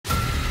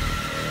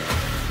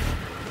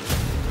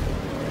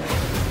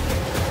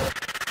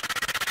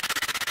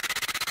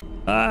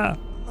Ah!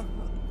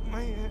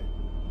 My head.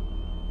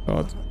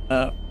 God.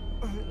 It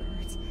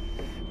hurts.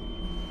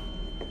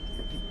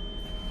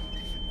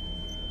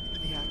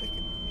 The attic.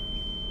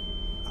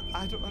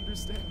 I don't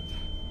understand.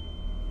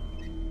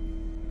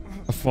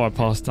 I thought I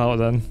passed out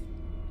then.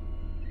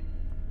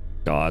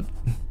 God.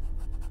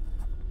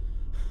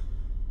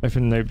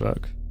 Open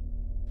notebook.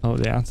 Oh,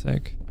 the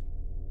attic.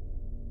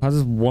 How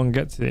does one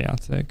get to the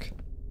attic?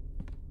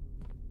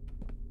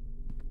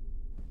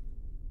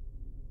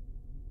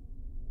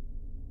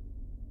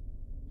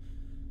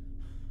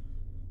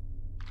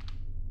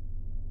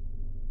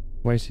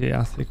 Way to the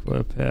attic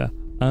will appear.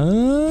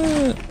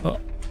 Oh.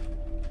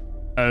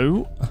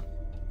 Oh.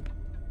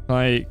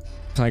 Can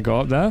I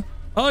go up there?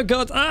 Oh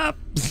God! Ah!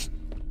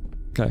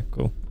 Okay,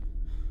 cool.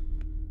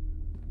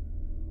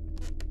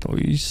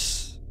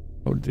 Toys.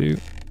 I'll do.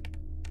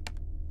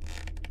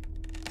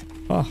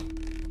 Oh.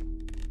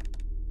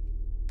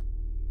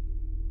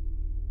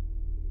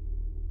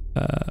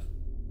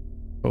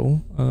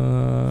 Cool.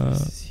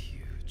 This is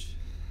huge.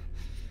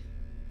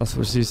 That's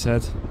what she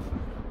said.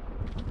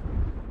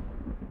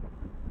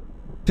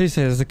 Please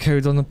say there's a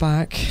code on the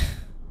back.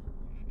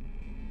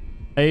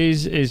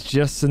 Age is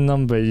just a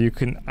number you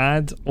can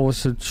add or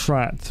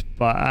subtract,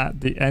 but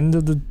at the end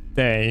of the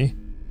day,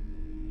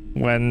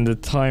 when the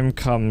time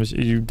comes,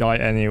 you die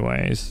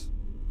anyways.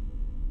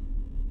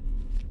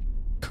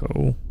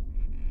 Cool.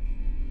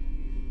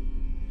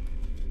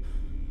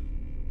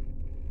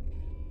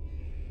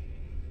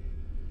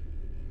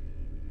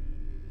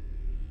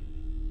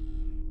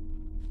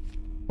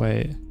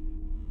 Wait.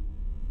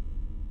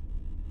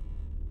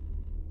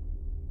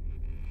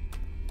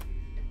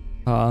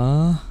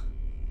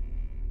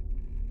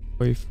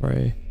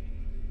 Free.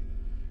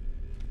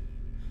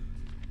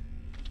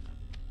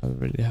 That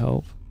would really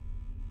help.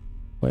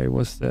 Wait,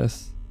 what's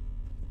this?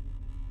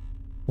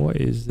 What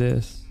is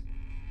this?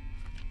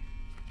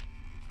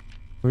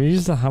 Can we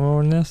use the hammer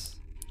on this?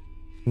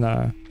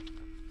 No.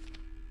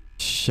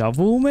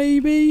 Shovel,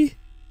 maybe?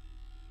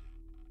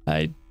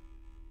 I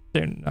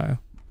don't know.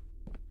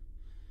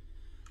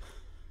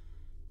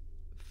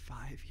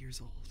 5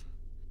 years old.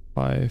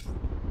 5.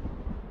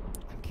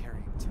 I'm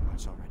carrying too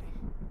much already.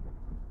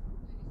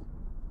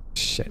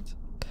 Shit.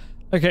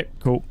 Okay,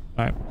 cool.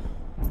 Alright.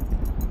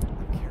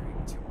 I'm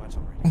carrying too much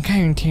already. I'm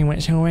carrying too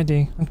much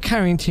already. I'm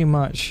carrying too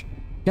much.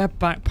 Get a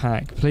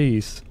backpack,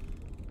 please.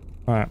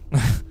 Alright.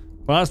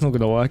 Well, that's not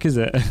gonna work, is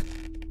it?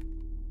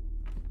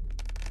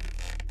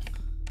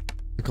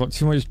 I've got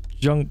too much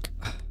junk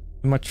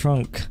in my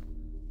trunk.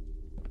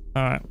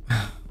 Alright.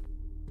 Try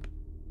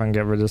and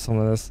get rid of some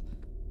of this.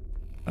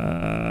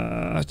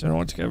 I don't know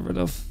what to get rid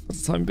of for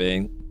the time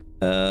being.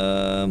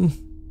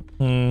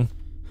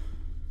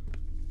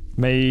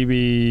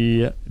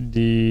 Maybe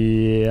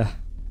the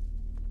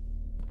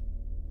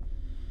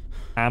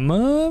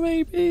hammer,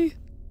 maybe?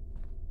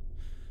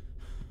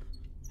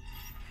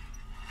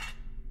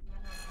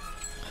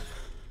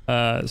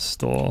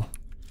 Store.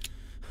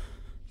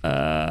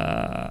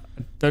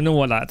 Don't know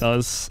what that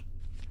does.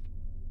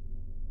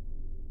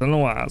 Don't know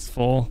what that's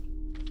for.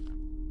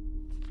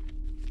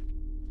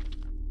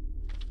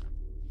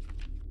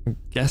 I'm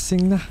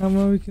guessing the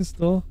hammer we can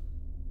store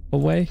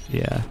away.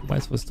 Yeah, might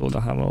as well store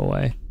the hammer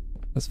away.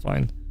 That's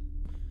fine.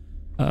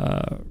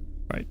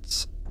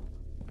 Right.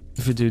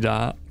 If we do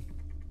that,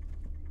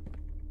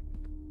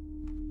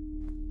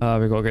 we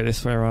gotta go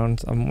this way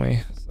around, haven't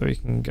we? So we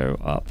can go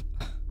up.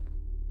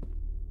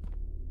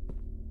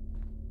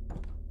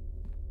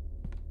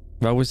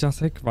 Where was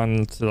attic?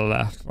 Run to the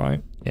left,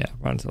 right? Yeah,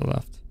 run to the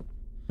left.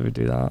 So we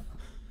do that.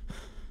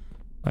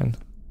 Fine.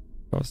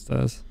 Go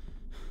upstairs.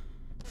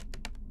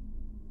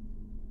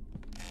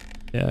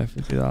 Yeah, if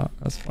we do that,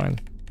 that's fine.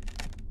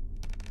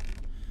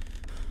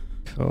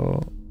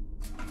 Cool.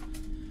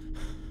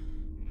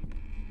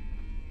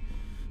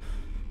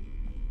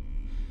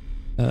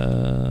 We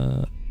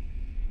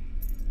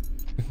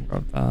can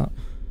grab that.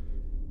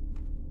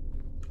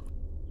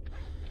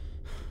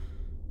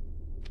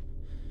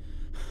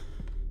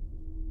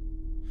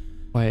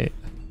 Wait.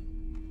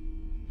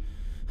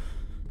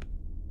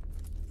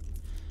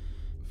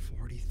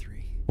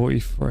 43.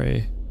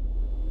 43.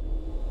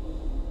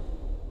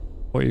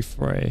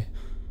 43.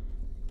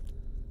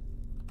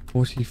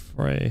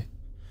 43.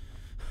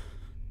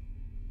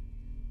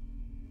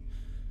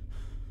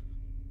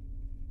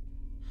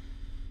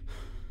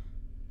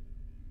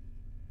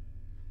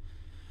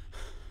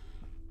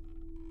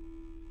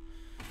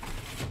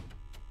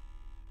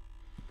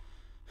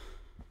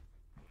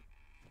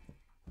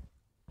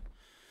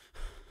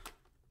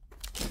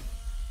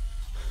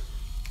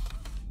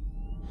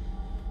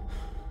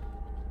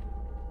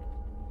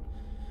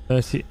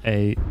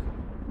 $38.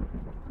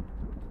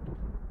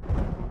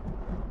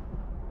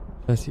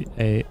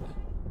 38.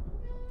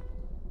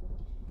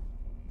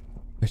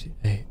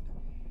 38.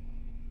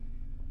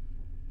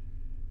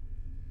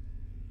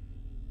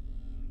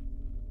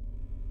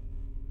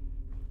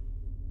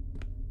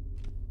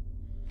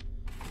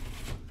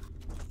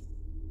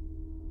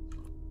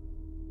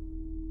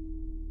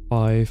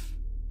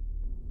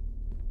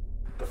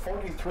 The 40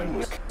 43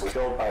 was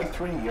killed by a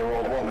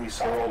 3-year-old woman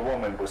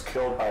was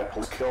killed by a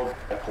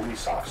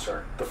police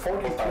officer. The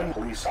 43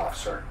 police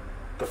officer.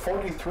 The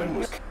 43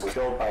 was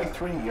killed by a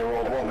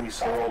 3-year-old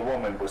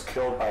woman was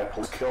killed by a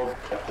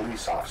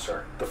police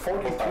officer. The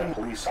 43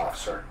 police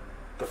officer.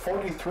 The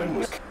 43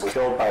 was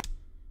killed by.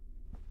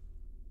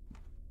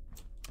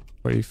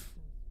 Brief.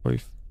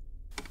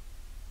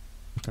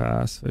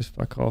 Okay, switch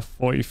back off.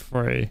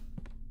 43.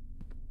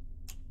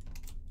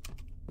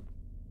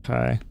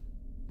 Okay.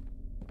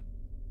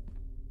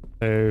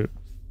 So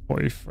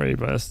 43,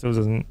 but it still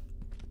doesn't.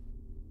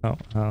 Oh,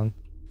 hang on.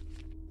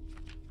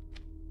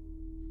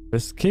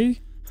 This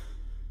key?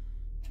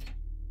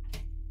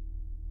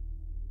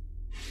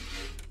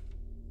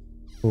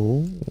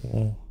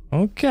 Oh,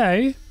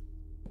 okay.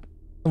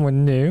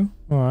 Someone new.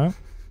 Alright.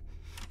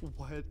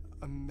 What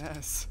a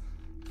mess.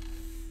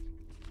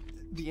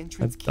 The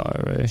entrance key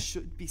diary.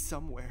 should be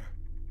somewhere.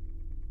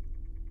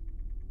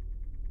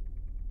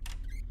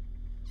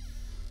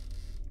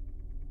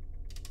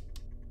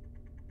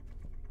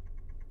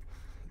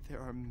 There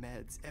are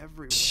meds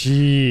everywhere.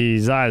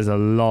 Jeez, that is a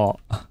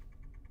lot.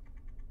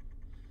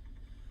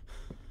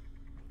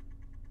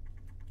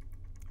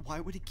 Why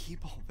would he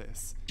keep all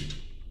this?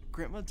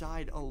 Grandma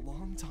died a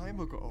long time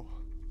ago.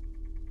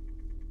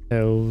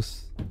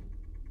 Pills.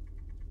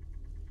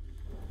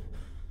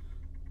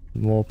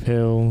 More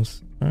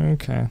pills.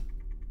 Okay.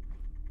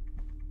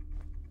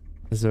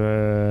 Is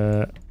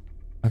there a...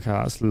 Okay,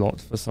 that's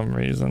locked for some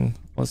reason.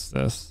 What's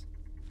this?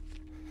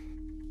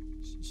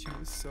 She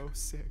was so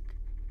sick.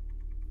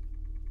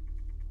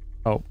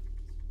 Oh,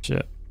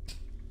 shit.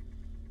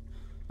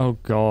 Oh,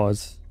 God.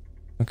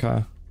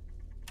 Okay.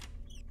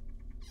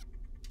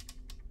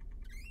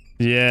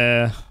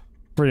 Yeah,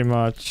 pretty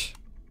much.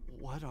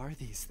 What are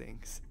these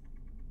things?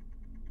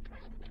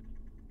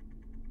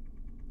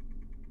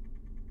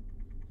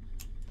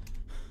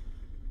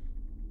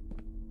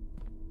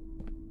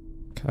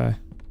 Okay.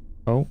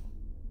 Oh.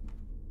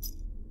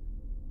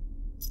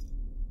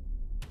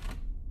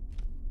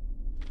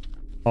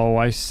 Oh,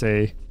 I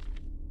see.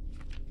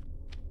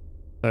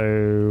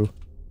 So,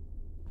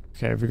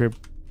 okay, if we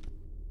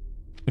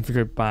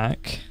go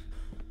back,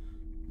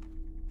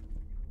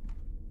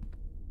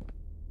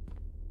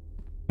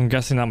 I'm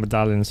guessing that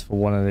medallion's for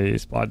one of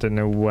these, but I don't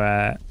know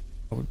where.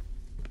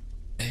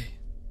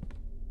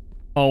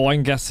 Oh,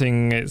 I'm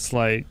guessing it's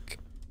like.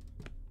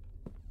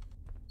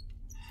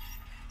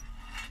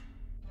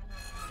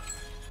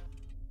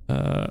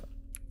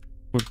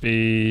 Would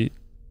be.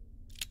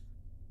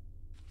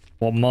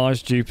 Well,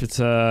 Mars,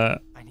 Jupiter.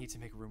 I need to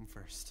make room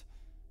first.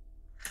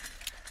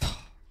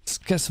 Let's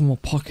get some more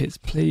pockets,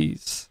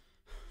 please.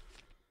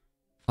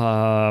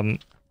 I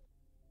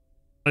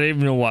don't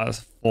even know what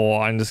it's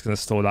for. I'm just gonna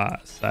store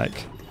that a sec.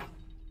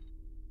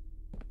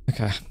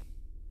 Okay.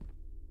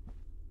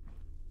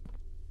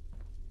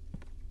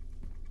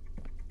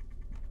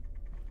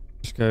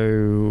 Let's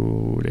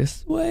go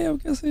this way, I'm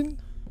guessing.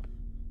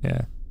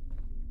 Yeah.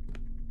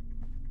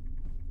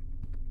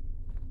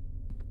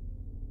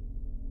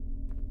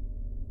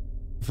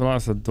 I feel like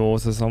it's a door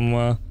to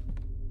somewhere.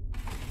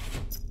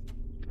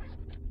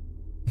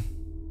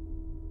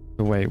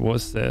 Wait,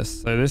 what's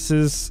this? So this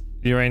is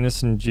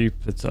Uranus and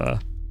Jupiter.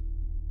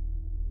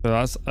 So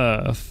that's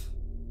Earth,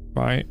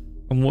 right?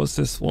 And what's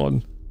this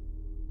one?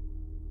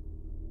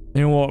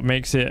 You know what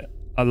makes it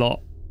a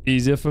lot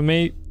easier for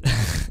me?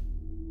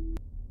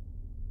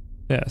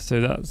 Yeah, so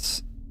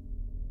that's...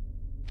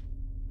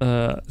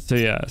 so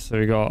yeah, so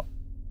we got...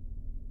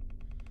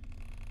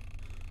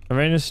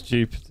 Uranus,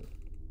 Jupiter...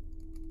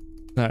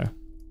 No.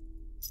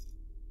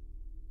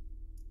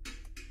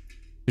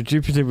 So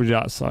Jupiter would be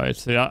outside.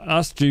 So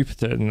that's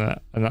Jupiter and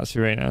that's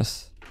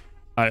Uranus.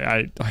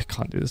 I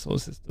can't do the solar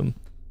system.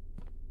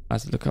 I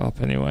have to look it up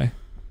anyway.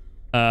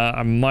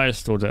 I might have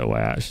stored it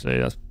away actually.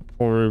 That's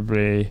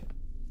probably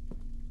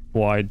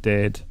what I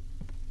did.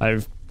 I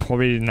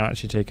probably didn't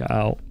actually take it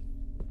out,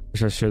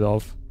 which I should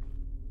have.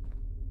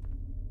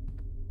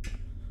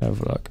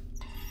 Have a look.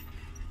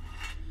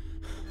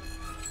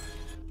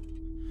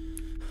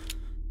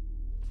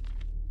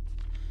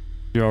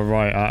 You're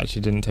right, I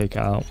actually didn't take it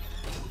out.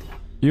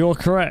 You're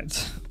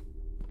correct.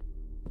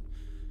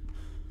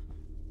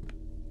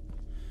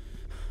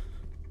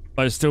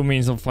 But it still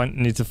means I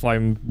need to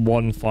find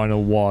one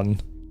final one.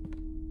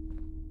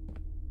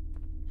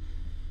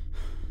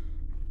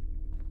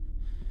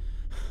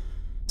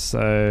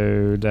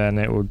 So then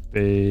it would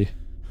be...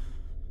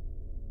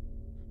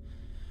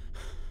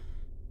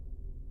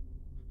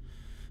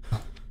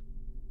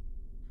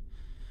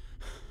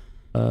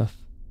 Earth.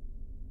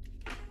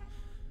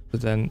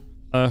 But then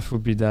Earth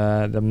would be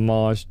there, the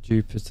Mars,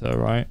 Jupiter,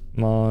 right?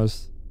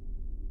 Mars,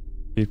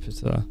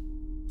 Jupiter.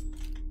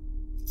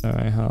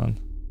 Alright, hang on.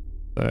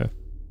 So,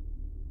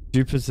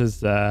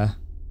 Jupiter's there.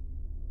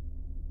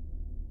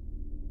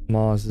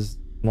 Mars is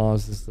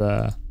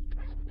there.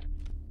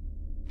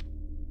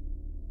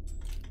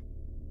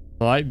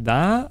 Like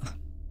that?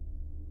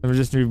 Then we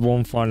just need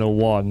one final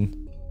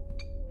one.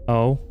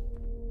 Oh.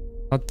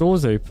 That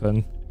door's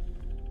open.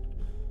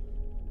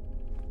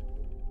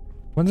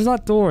 When does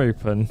that door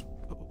open?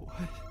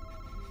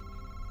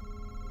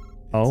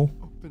 Oh.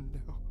 Open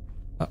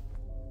now.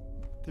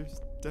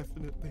 There's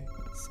definitely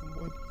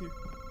someone here.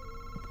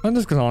 I'm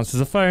just gonna answer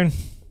the phone.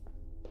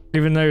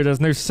 Even though there's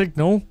no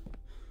signal.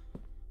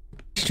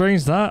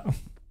 Strange that.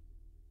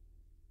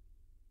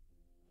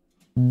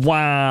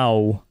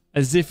 Wow.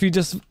 As if you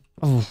just...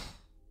 Oh.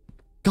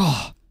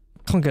 God.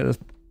 Can't get the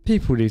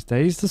people these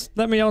days. Just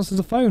let me answer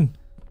the phone.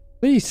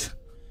 Please.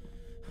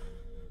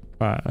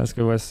 Right, let's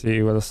go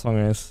see where the song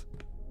is.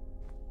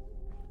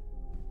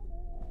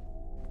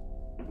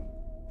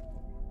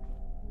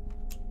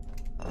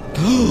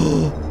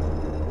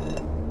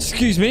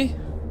 Excuse me?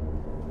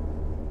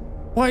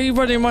 Why are you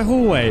running in my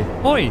hallway?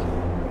 Oi!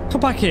 Come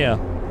back here!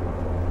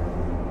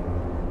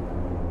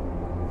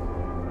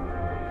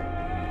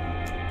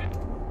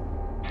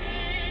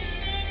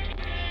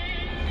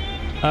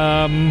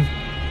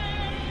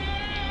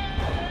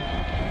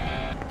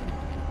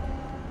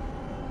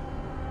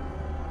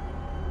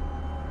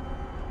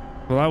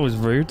 Well, that was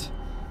rude.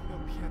 No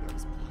piano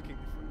is blocking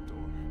the front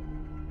door.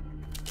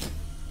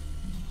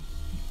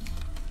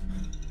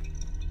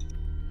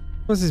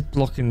 What's this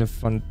blocking the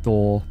front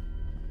door?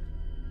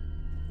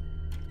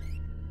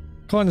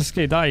 Can't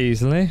escape that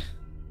easily.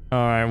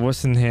 Alright,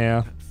 what's in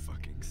here? That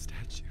fucking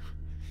statue.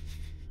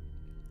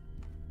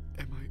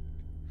 Am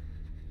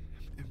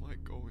I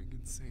going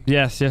insane?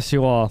 Yes, yes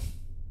you are.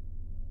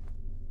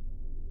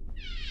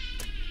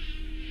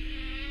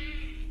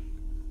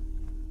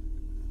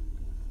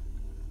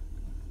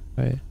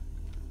 Wait.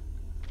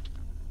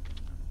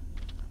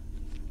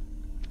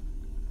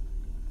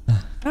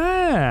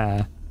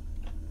 Ah!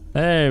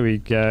 There we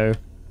go.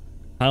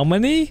 How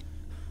many?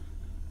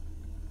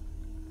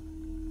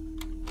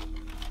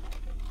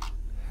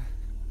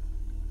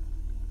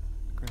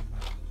 Grandma.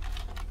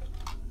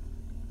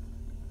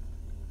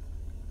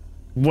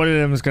 One of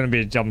them is going to be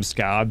a jump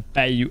scare. I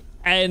bet you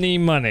any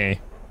money.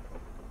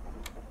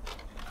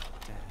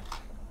 Dad.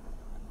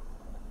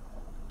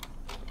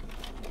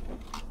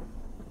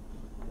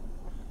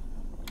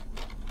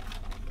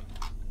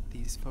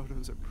 These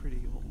photos are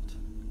pretty old.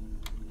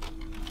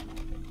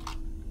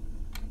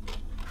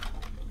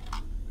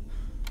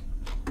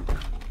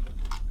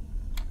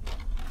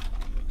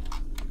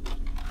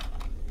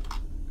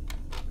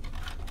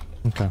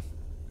 Okay.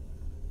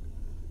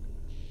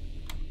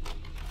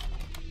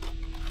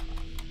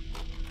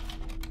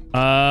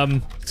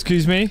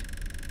 Excuse me.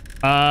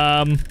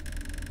 I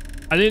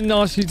didn't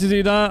ask you to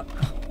do that.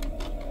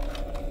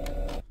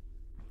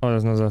 Oh,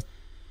 there's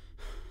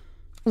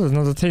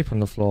another tape on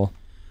the floor.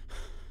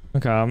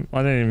 Okay, I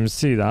didn't even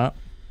see that.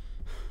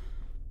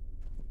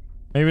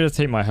 Maybe the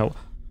tape might help.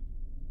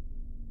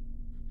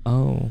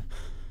 Oh.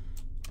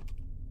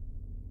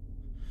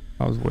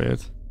 That was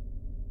weird.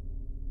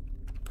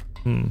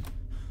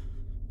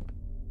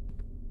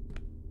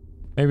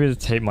 Maybe the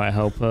tape might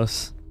help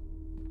us.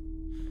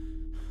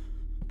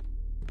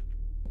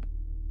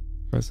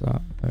 Where's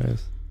that? There it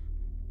is.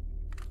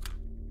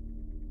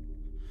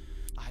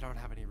 I don't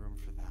have any room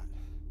for that.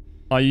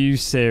 Are you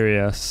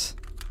serious?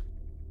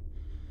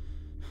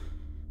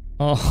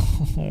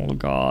 Oh,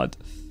 God.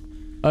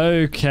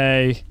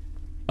 Okay.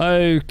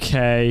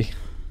 Okay.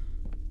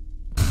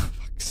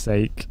 Fuck's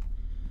sake.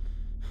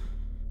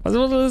 I just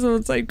want to listen to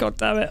the tape, God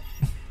damn it.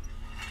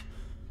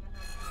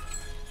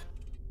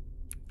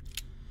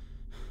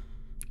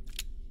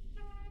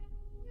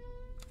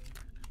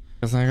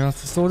 Guess I'm gonna have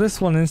to store this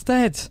one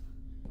instead.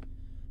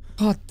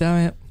 God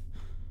damn it.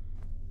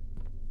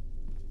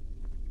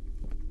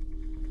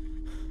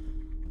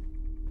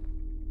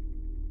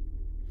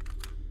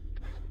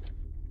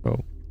 Oh.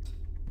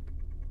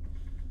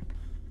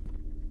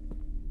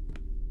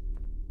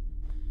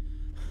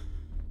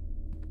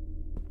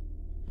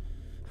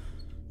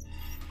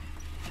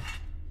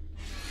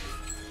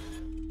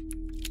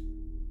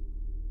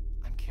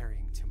 I'm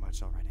carrying too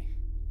much already.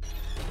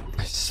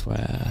 I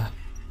swear.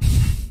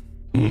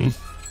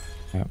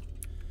 Yep.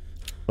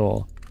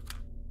 Door.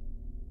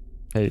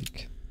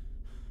 Take.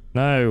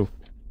 No.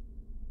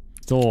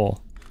 Door.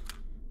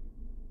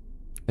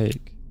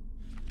 Take.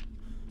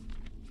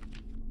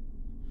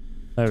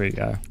 There we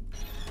go.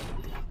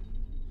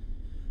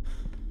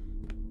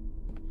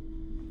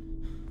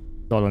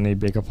 God, I need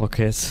bigger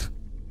pockets.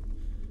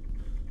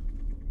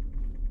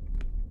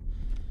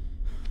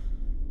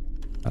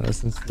 Now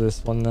listen to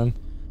this one then.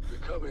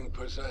 Becoming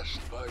possessed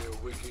by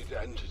a wicked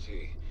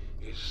entity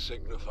is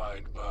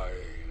signified by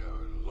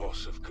a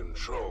loss of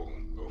control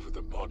over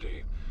the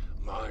body,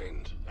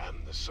 mind,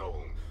 and the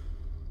soul.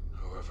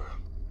 However,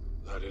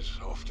 that is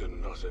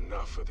often not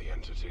enough for the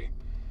entity.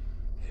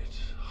 It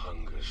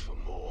hungers for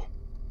more.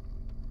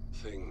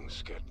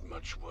 Things get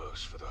much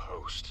worse for the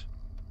host.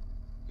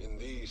 In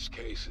these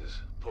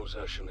cases,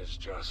 possession is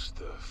just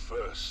the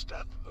first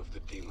step of the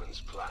demon's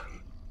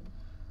plan.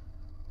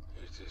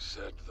 It is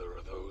said there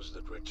are those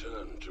that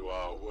return to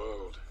our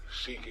world,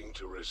 seeking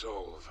to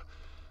resolve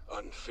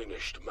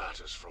unfinished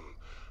matters from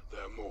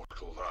their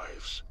mortal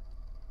lives.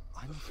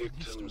 The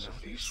victims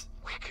of these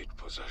wicked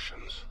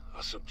possessions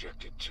are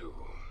subjected to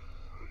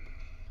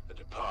a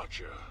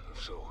departure of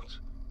sorts.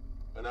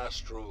 An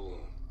astral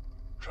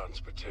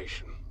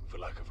transportation, for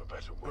lack of a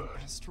better word.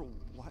 An astral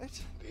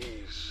what?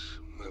 These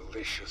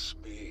malicious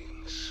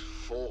beings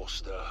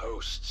force their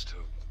hosts to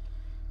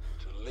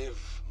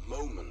live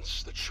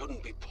moments that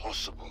shouldn't be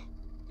possible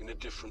in a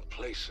different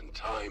place and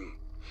time,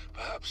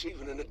 perhaps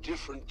even in a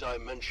different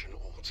dimension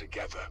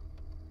altogether.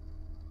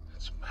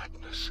 It's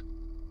madness.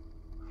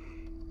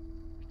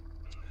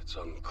 It's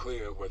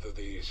unclear whether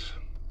these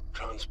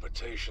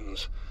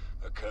transportations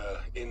occur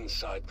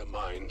inside the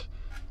mind,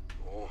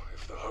 or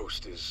if the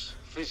host is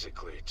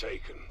physically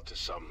taken to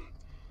some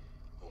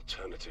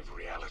alternative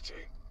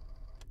reality.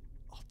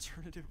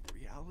 Alternative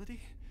reality?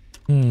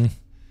 Hmm.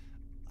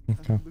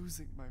 Okay. I'm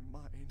losing my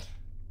mind.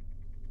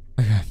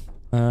 Okay.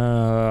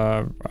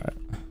 Right.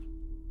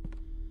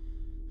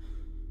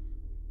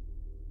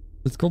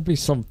 There's got to be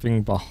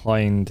something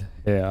behind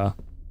here.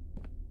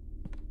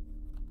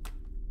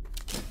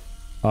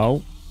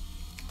 Oh.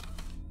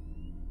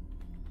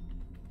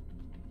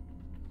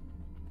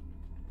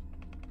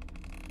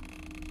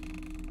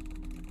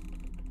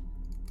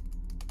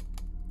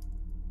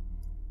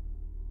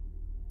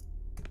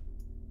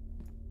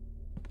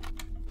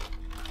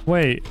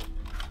 Wait.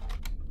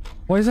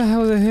 Why the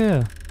hell is it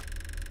here?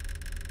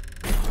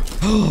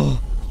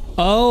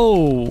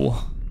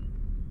 Oh.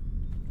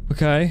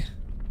 Okay.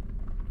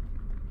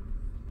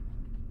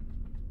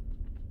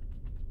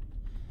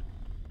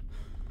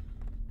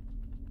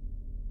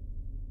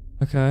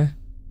 Okay.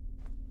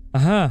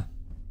 Uh-huh.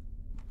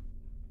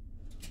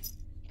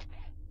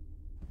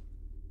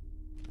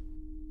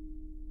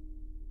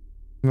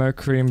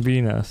 Mercury and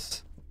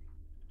Venus.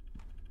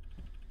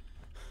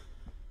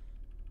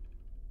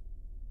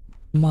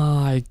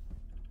 My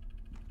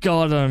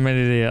God, I'm an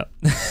idiot.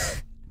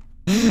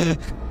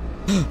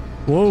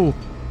 Whoa.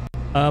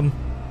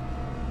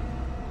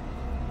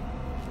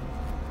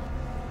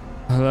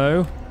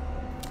 Hello?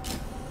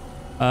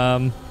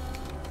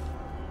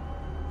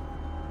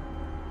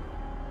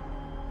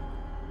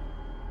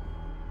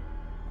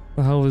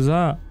 The hell was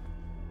that?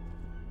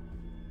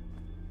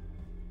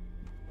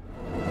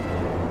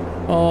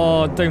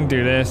 Oh, don't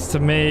do this to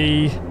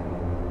me.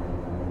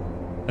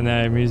 I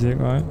know, music,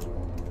 right?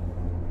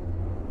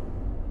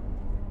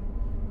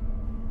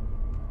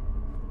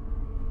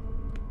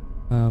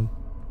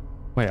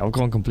 Wait, I've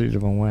gone completely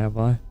the wrong way, have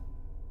I?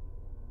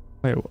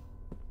 Wait,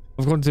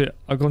 I've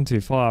gone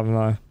too far, haven't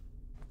I?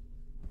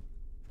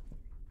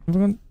 Have I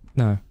gone?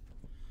 No.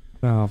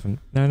 No, I haven't.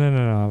 No, I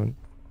haven't.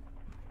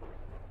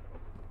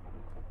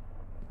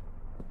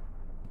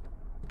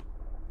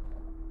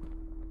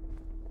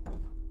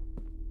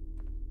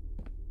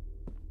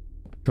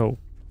 Cool.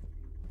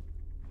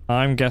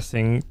 I'm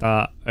guessing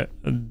that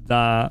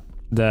that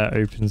there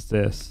opens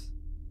this.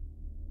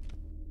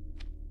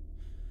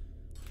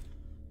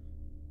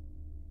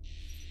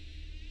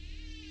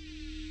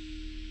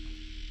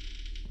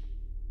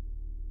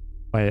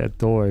 Wait, a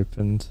door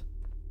opened.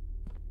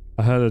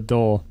 I heard a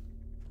door.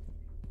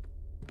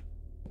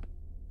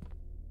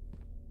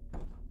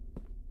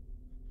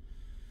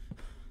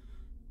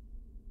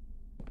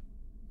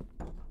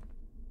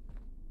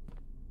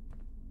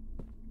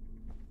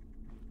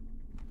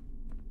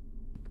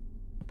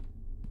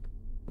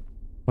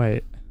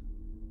 Wait.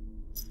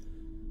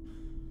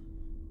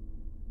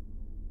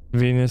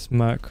 Venus,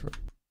 Mercury.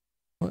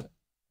 What?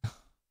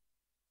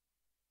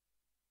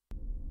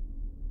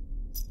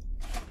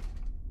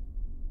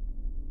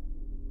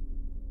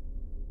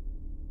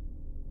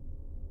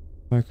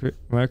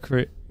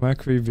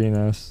 Mercury,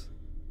 Venus.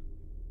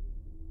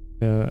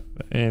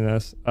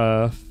 Venus,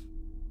 Earth.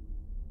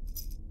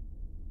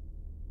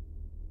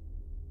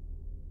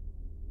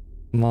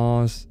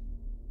 Mars,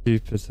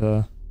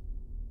 Jupiter.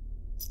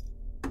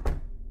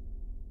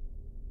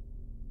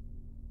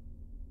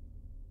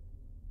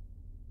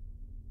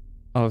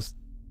 Oh,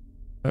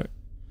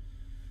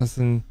 that's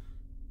in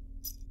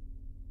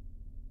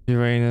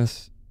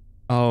Uranus.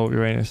 Oh,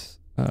 Uranus.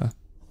 There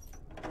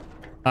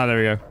we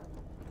go.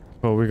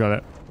 Cool, we got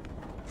it.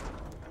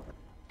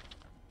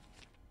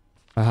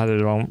 I had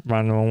it ran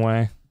the wrong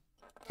way.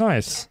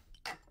 Nice.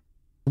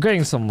 We're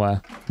getting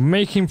somewhere.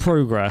 Making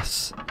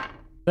progress.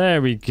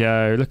 There we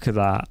go. Look at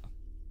that.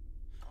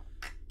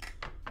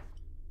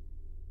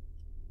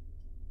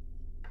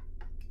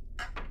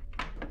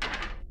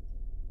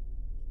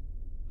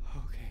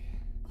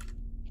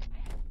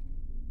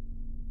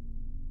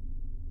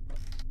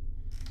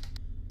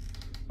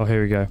 Oh,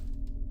 here we go.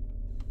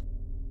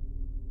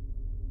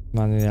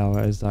 Man in the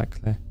hour,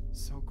 exactly.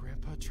 So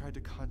Grandpa tried to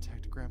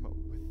contact Grandma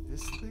with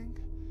this thing?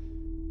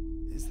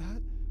 Is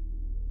that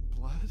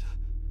blood?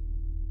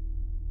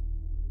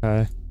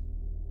 Okay.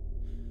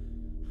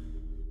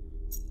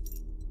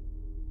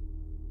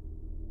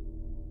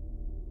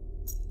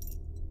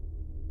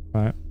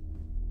 Right.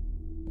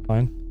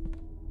 Fine.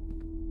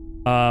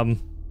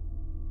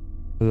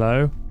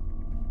 Hello?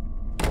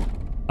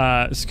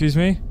 Excuse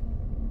me?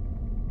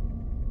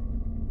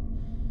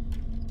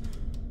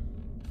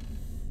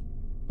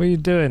 What are you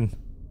doing?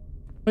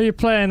 What are you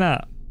playing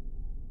at?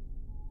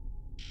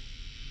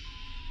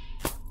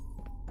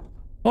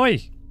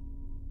 Oi!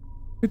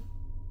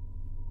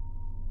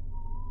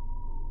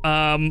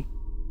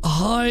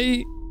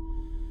 Hi.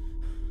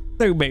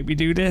 Don't make me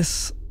do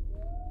this.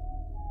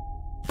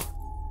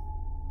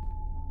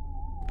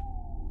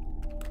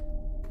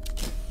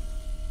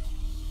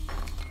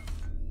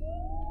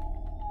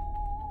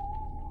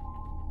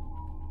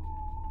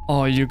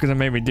 Oh, you're gonna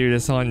make me do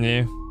this, aren't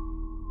you?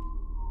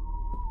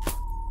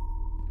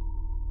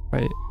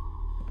 Wait.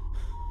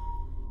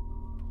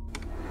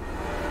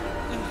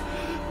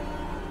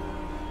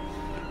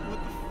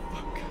 What the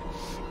fuck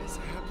is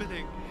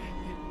happening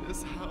in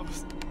this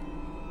house?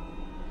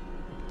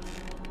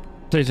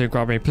 Please don't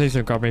grab me. Please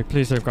don't grab me.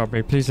 Please don't grab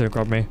me. Please don't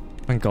grab me.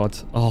 Thank God.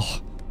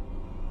 Oh.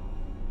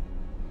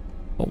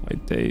 Oh my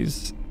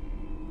days.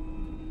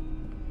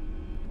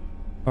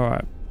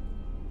 Alright.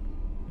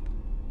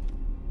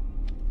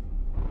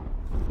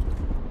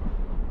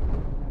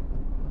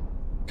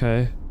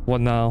 Okay.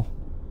 What now?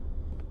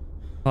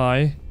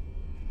 Hi.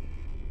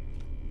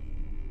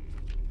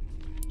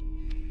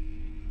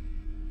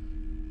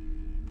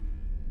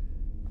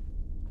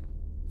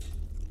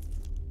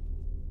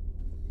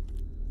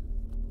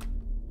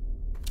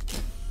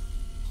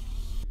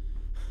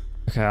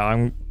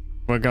 Okay,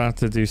 we're gonna have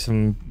to do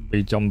some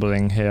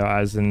rejumbling here,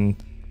 as in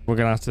we're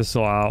gonna have to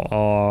sort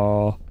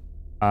out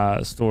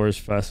our storage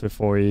first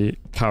before we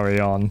carry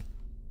on.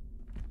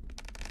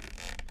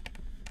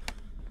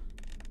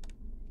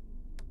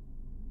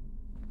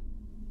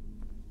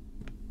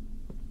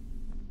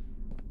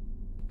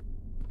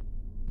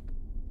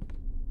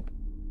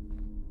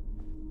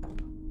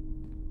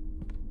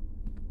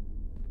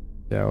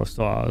 Yeah, we'll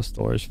sort out our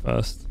storage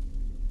first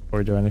before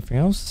we do anything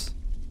else.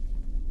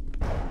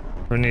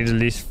 We need at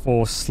least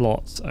 4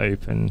 slots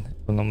open,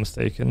 if I'm not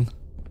mistaken.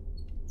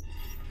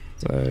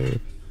 So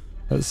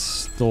let's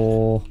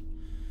store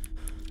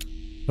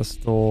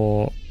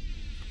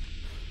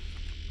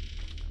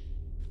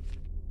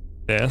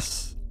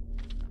this.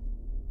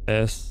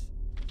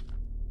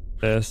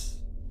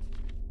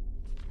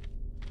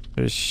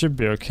 It should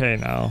be okay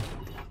now.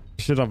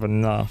 We should have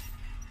enough.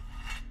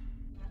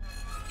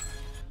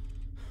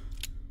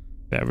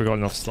 Yeah, we got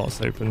enough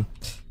slots open.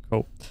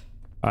 Cool.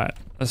 Alright,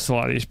 let's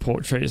sort out these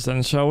portraits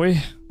then, shall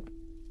we?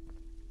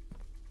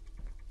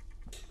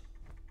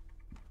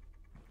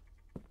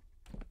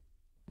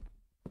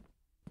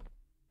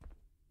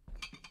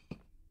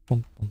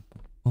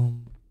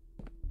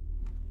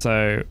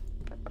 So,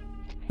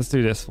 let's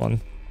do this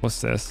one.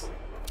 What's this?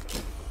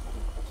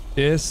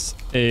 This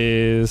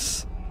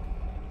is...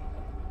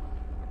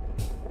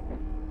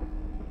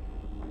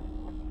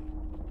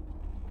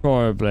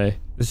 Probably.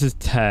 This is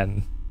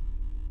 10.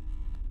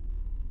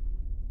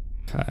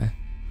 Okay.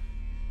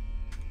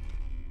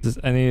 Does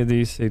any of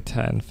these say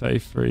 10?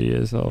 33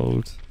 years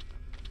old.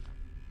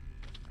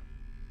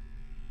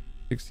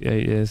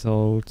 68 years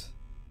old.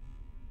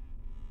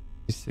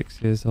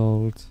 66 years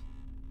old.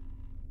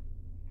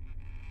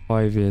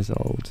 5 years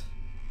old.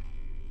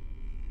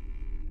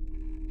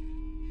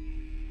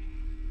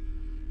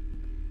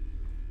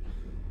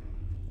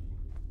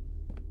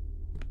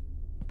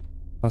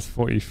 That's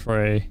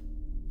 43.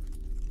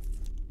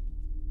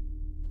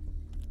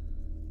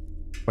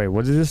 Wait,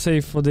 what did it say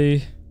for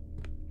the...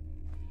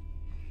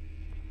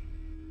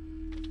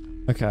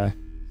 Okay,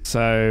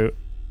 so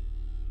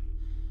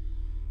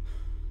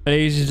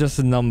age is just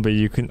a number.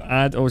 You can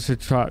add or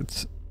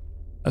subtract,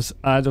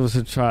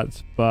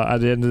 but at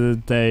the end of the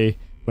day,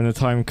 when the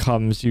time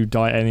comes, you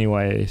die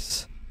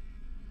anyways.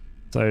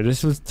 So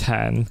this was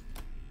 10.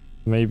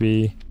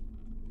 Maybe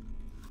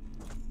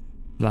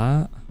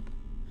that.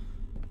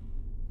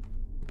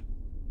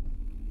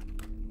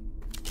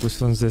 Which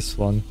one's this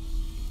one?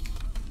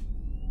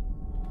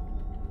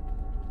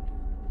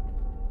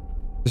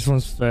 This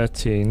one's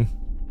 13.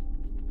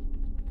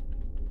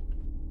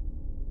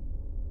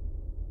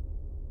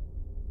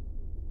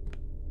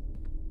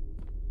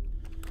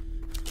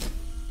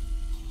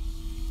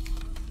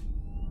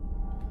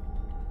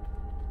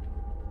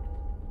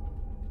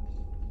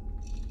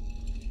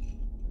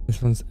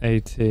 This one's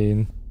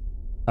 18.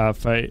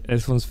 30,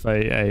 this one's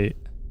 38.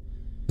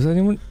 Was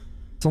anyone...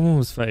 Someone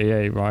was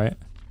 38, right?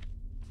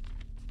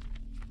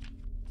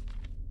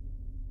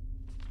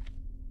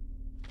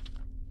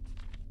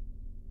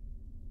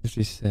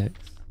 $56.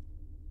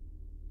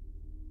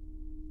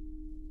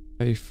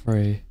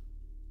 33.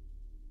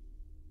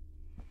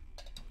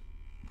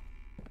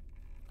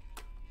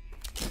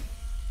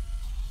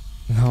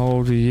 And how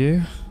old are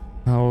you?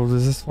 How old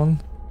is this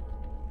one?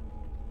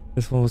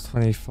 This one was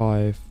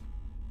 25.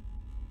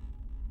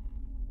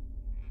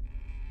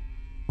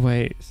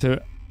 Wait, so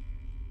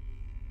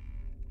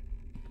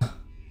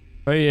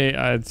 38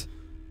 adds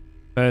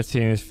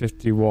 13 is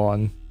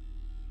 51.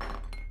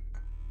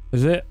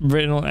 Is it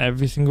written on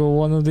every single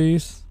one of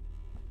these?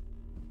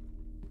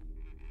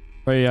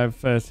 38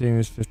 13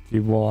 is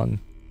 51.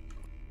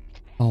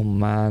 Oh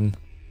man.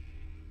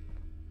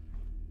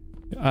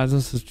 Add or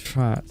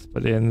subtract,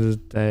 but at the end of the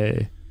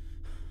day,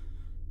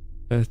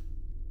 they're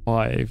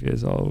 5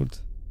 years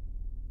old.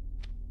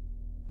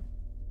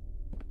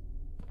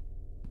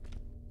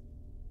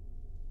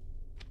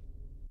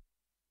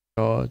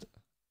 God.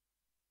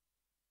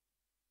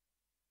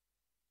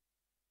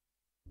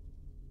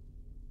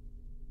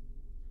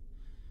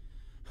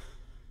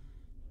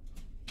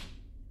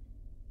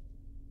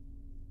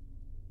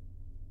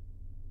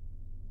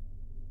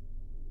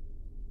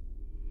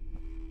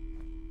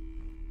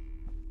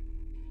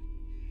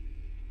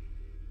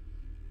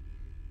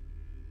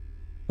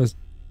 Was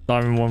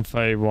Diamond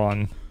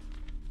 131.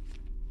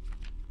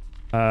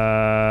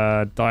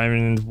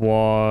 Diamond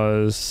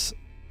was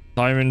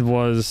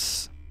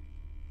was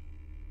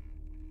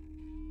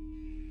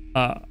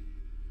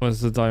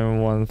the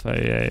Diamond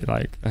 138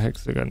 like a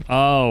hexagon?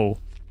 Oh.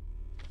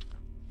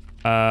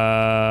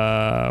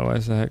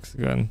 Where's the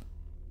hexagon?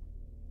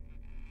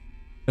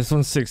 This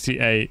one's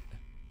 68.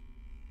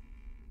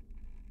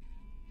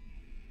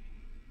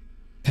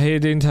 Hey,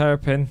 Dean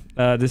Terrapin.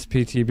 This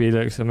PTB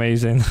looks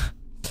amazing.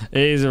 It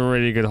is a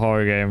really good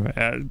horror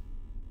game.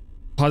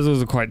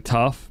 Puzzles are quite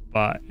tough,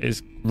 but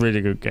it's a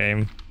really good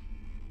game.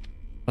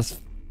 Wait,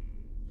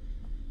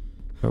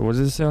 what does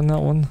it say on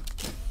that one?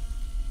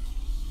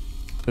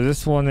 So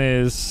this one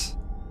is...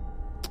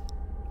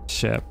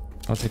 Shit.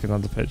 I'll take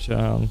another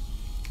picture.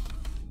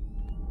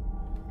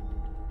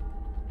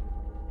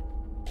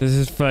 This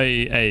is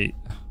 38.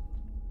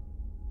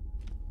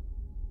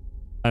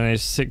 And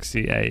it's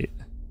 68.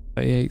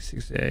 38,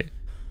 68.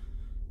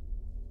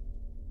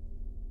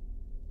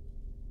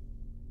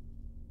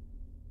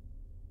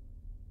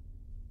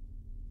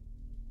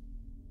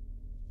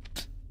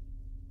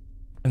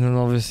 And then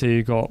obviously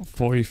you got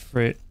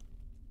 43.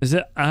 Is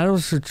it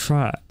adults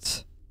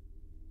retract?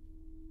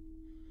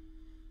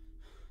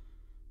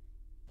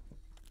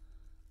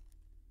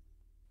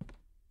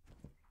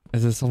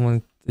 Is there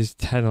someone who's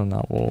 10 on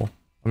that wall?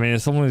 I mean,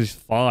 there's someone who's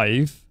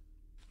 5.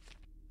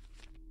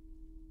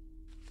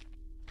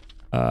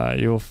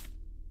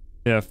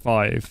 Yeah,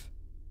 5.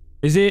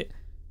 Is it?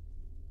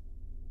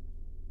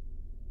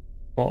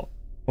 What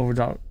would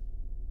that?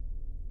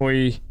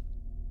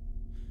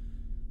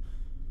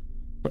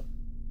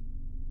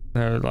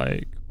 No,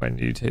 like when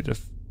you take the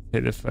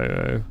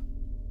photo.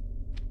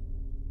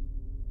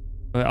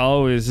 But,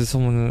 oh, is there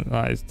someone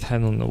that is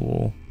 10 on the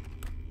wall?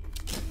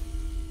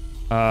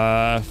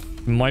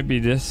 Might be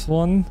this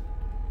one.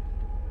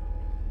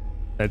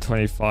 They're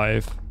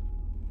 25.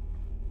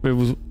 It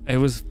was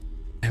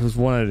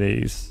one of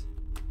these.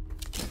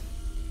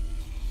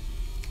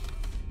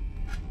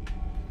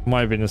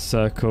 Might have been a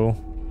circle.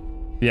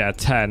 Yeah,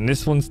 10.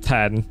 This one's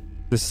 10.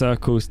 The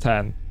circle's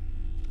 10.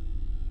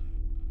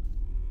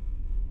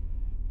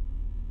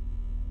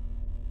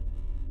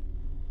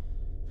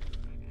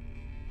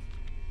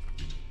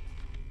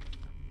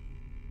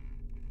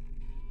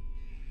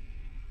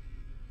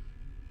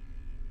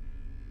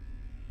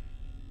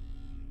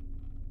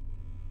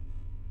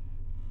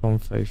 I'm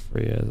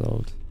 33 years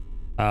old.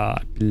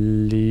 I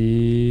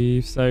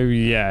believe so.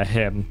 Yeah,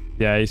 him.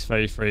 Yeah, he's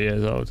 33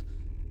 years old.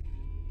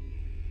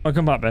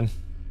 Welcome back, Ben.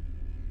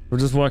 We're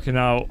just working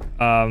out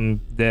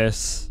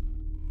this.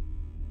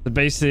 So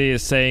basically,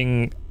 it's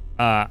saying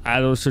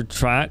adults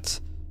subtract.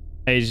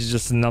 Age is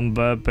just a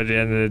number, but at the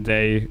end of the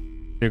day,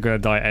 you're gonna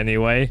die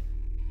anyway.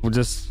 We'll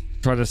just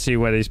try to see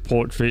where these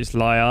portraits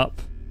lie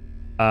up.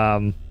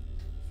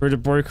 Through the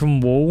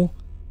broken wall,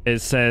 it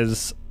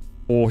says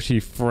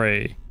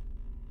 43.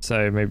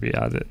 So maybe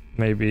add it.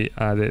 Maybe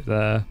add it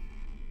there.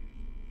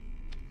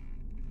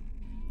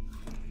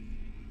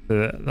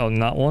 On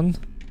that one.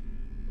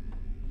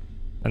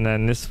 And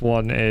then this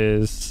one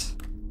is...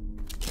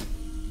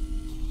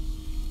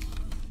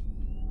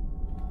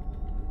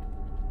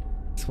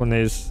 This one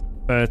is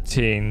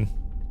 13.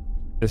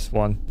 This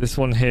one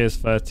here is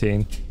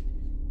 13.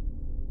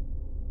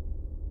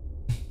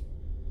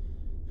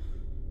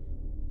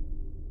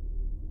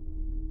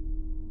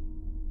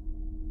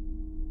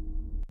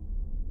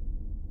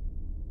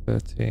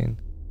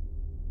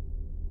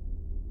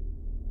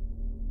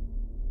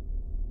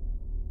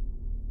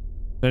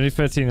 Only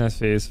 13 I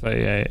see is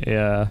 38,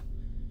 yeah.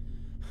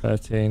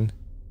 13.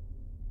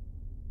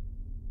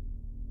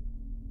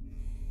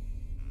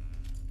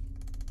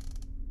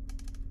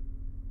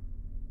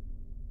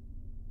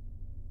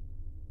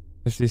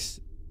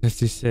 $56.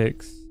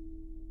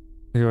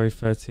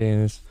 13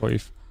 is 40.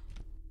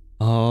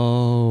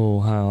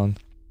 Oh, hang on.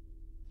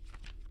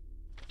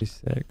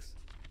 56.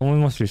 Someone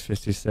must be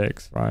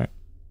 56, right?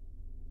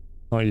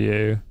 Not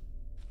you.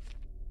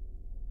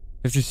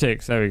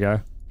 56, there we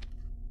go.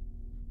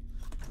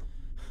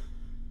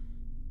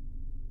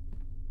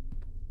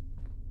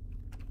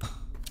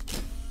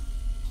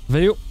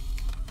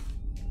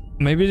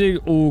 Maybe they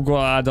all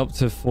got to add up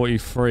to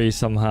 43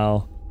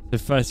 somehow. So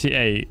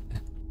 38.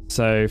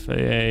 So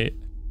 38.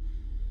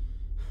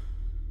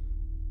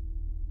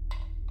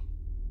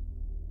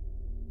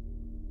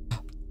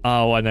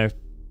 Oh, I know.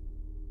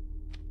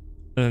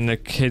 And then the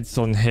kids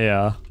on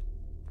here.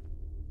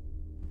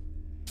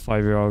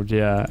 5-year-old,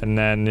 yeah. And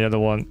then the other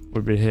one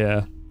would be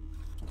here.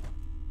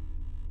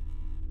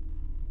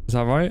 Is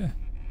that right?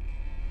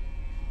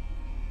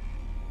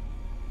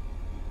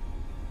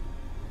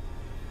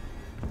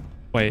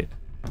 Wait.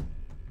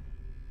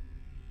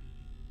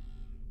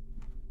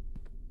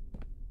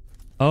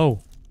 Oh.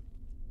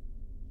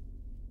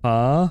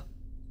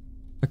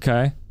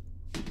 Okay.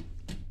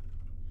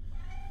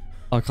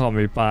 I can't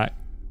move back.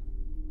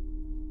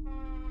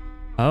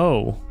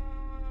 Oh.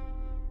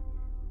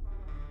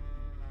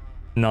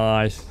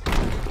 Nice.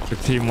 The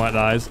teamwork,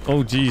 guys.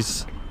 Oh,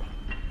 jeez.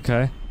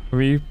 Okay.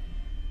 Can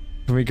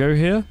we go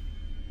here?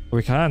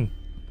 We can.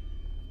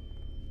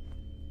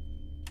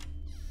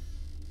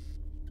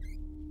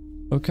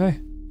 Okay.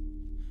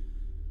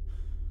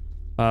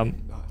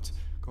 Not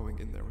going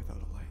in there without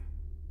a light.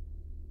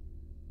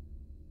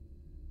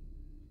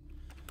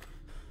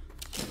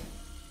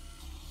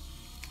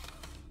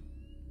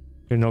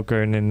 You're not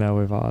going in there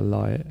without a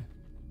light.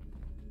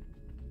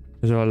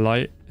 Is there a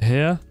light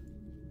here?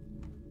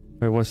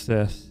 Wait, what's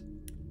this?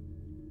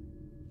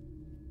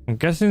 I'm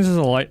guessing this is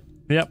a light.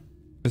 Yep.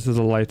 This is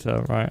a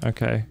lighter, right?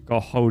 Okay. Gotta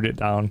hold it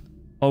down.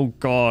 Oh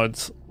god.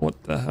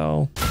 What the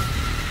hell?